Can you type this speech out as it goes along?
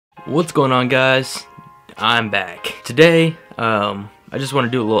What's going on, guys? I'm back. Today, I just want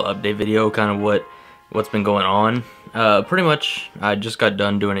to do a little update video, kind of what's been going on. Pretty much, I just got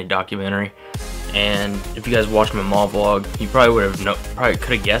done doing a documentary, and if you guys watched my mall vlog, you probably would have probably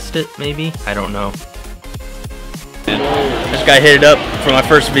could have guessed it, maybe. I don't know. This guy hit it up for my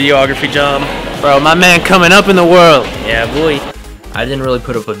first videography job. Bro, my man coming up in the world. Yeah, boy. I didn't really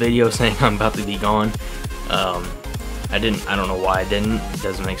put up a video saying I'm about to be gone. I don't know why I didn't. It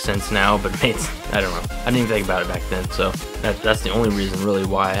doesn't make sense now, but I don't know. I didn't even think about it back then, so that's the only reason really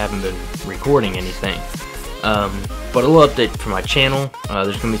why I haven't been recording anything. But a little update for my channel.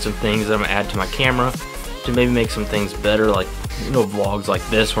 There's gonna be some things that I'm gonna add to my camera to maybe make some things better, like, you know, vlogs like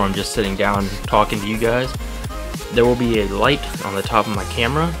this where I'm just sitting down talking to you guys. There will be a light on the top of my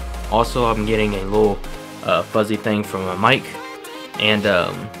camera. Also, I'm getting a little fuzzy thing from my mic, and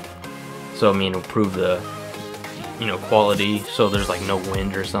so I mean, improve the quality, so there's like no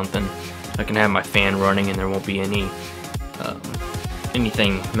wind or something. I can have my fan running and there won't be any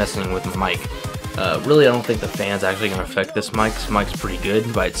anything messing with my mic. Really, I don't think the fan's actually going to affect this mic. This mic's pretty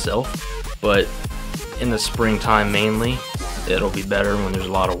good by itself, but in the springtime mainly, it'll be better when there's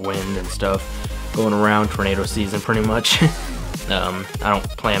a lot of wind and stuff going around. Tornado season, pretty much. I don't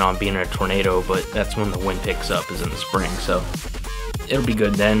plan on being in a tornado, but that's when the wind picks up, is in the spring, so it'll be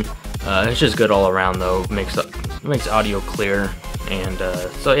good then. It's just good all around though. Makes audio clear, and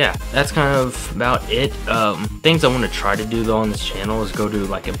so yeah, that's kind of about it. Things I want to try to do though on this channel is go to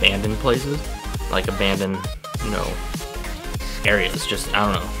like abandoned places, like abandoned, areas. Just,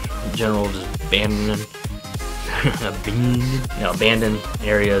 I don't know, in general, just abandoned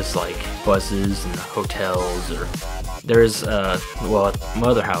areas like buses and hotels, or there's well, at my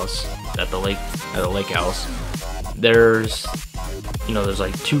other house at the lake house, there's there's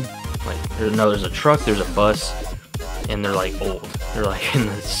like two. There's a truck, there's a bus, and they're like old. They're like in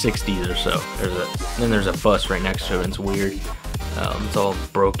the 60s or so. Then there's a bus right next to it, and it's weird. It's all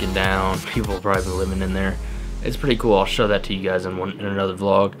broken down. People are probably living in there. It's pretty cool. I'll show that to you guys in another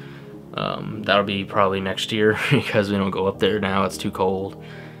vlog. That'll be probably next year because we don't go up there now. It's too cold,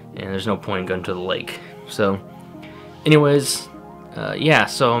 and there's no point in going to the lake. So, anyways, yeah.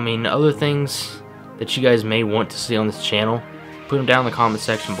 So I mean, other things that you guys may want to see on this channel, put them down in the comment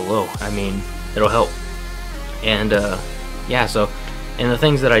section below. I mean, it'll help. And yeah, so, and the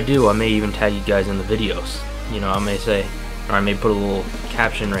things that I do, I may even tag you guys in the videos. I may say, or I may put a little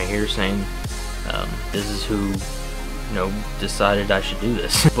caption right here saying, this is who decided I should do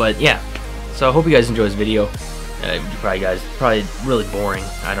this. But yeah, so I hope you guys enjoy this video. Probably really boring,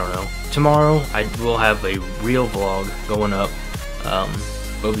 I don't know. Tomorrow I will have a real vlog going up.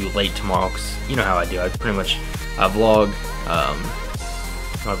 It'll be late tomorrow, because you know how I do. I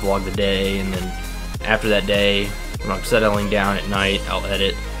vlog the day, and then after that day, when I'm settling down at night, I'll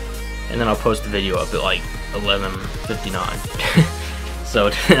edit, and then I'll post the video up at like 11:59. So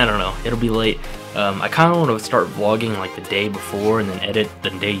I don't know, it'll be late. I kind of want to start vlogging like the day before and then edit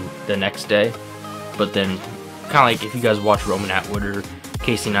the next day. But then, kind of like if you guys watch Roman Atwood or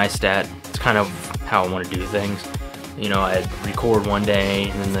Casey Neistat, it's kind of how I want to do things. I record one day,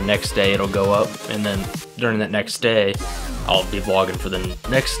 and then the next day it'll go up, and then during that next day, I'll be vlogging for the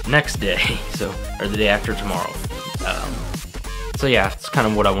next day, so, or the day after tomorrow. So yeah, that's kind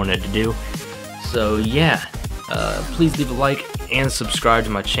of what I wanted to do. So yeah, please leave a like and subscribe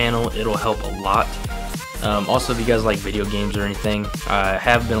to my channel. It'll help a lot. Also, if you guys like video games or anything, I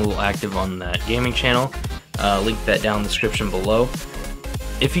have been a little active on that gaming channel. Link that down in the description below.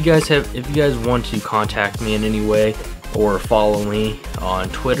 If you guys want to contact me in any way or follow me on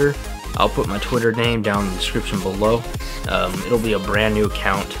Twitter, I'll put my Twitter name down in the description below. It'll be a brand new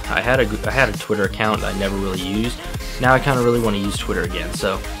account. I had a Twitter account I never really used. Now I kind of really want to use Twitter again.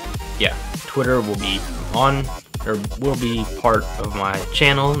 So yeah, Twitter will be part of my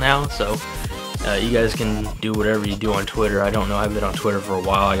channel now. So you guys can do whatever you do on Twitter. I don't know. I've been on Twitter for a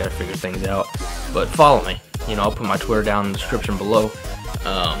while. I gotta figure things out. But follow me. I'll put my Twitter down in the description below.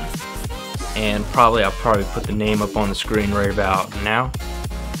 And I'll probably put the name up on the screen right about now.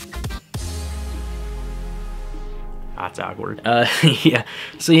 That's awkward. Yeah.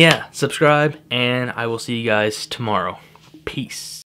 So yeah, subscribe, and I will see you guys tomorrow. Peace.